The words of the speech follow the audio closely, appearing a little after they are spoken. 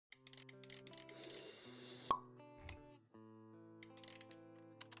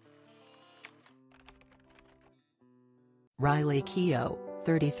Riley Keough,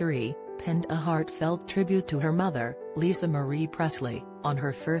 33, penned a heartfelt tribute to her mother, Lisa Marie Presley, on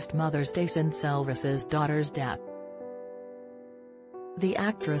her first Mother's Day since Elvis's daughter's death. The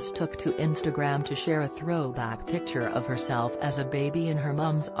actress took to Instagram to share a throwback picture of herself as a baby in her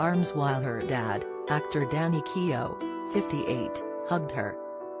mom's arms while her dad, actor Danny Keough, 58, hugged her.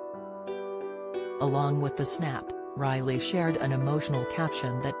 Along with the snap, Riley shared an emotional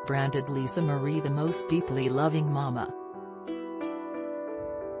caption that branded Lisa Marie the most deeply loving mama.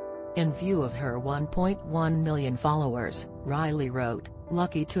 In view of her 1.1 million followers, Riley wrote,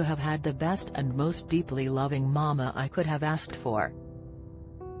 "Lucky to have had the best and most deeply loving mama I could have asked for."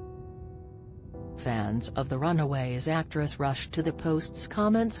 Fans of the Runaways actress rushed to the post's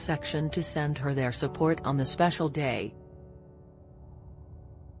comments section to send her their support on the special day.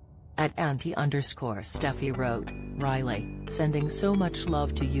 At @Auntie_Steffi wrote, "Riley, sending so much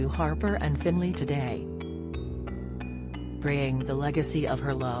love to you Harper and Finley today. Praying the legacy of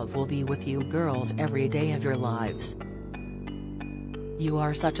her love will be with you girls every day of your lives. You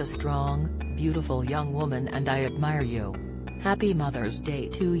are such a strong, beautiful young woman and I admire you. Happy Mother's Day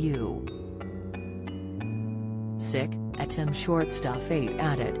to you." Sick, Tim Shortstuff8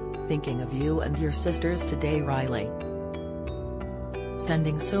 added, "Thinking of you and your sisters today Riley.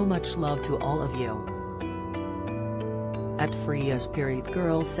 Sending so much love to all of you." At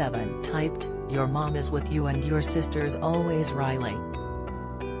FreeASpiritGirl7 typed, "Your mom is with you and your sisters always Riley.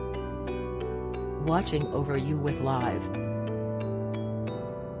 Watching over you with live.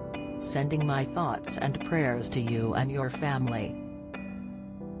 Sending my thoughts and prayers to you and your family."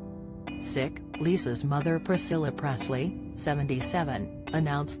 Sick, Lisa's mother Priscilla Presley, 77,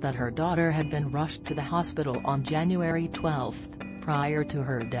 announced that her daughter had been rushed to the hospital on January 12, prior to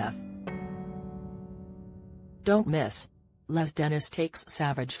her death. Don't miss. Les Dennis takes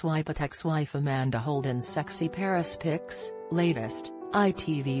savage swipe at ex-wife Amanda Holden's sexy Paris pics. Latest,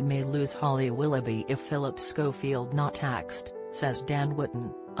 ITV may lose Holly Willoughby if Philip Schofield not taxed, says Dan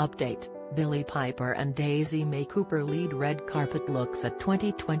Whitten. Update, Billie Piper and Daisy May Cooper lead red carpet looks at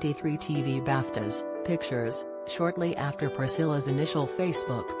 2023 TV BAFTAs. Pictures, shortly after Priscilla's initial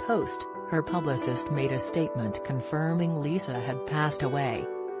Facebook post, her publicist made a statement confirming Lisa had passed away.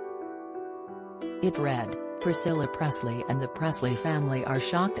 It read, "Priscilla Presley and the Presley family are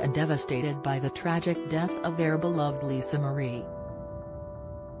shocked and devastated by the tragic death of their beloved Lisa Marie.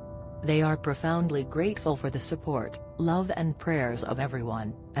 They are profoundly grateful for the support, love and prayers of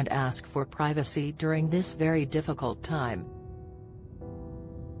everyone, and ask for privacy during this very difficult time."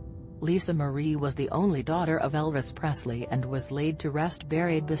 Lisa Marie was the only daughter of Elvis Presley and was laid to rest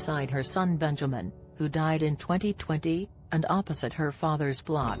buried beside her son Benjamin, who died in 2020, and opposite her father's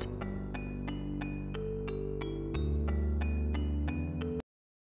plot.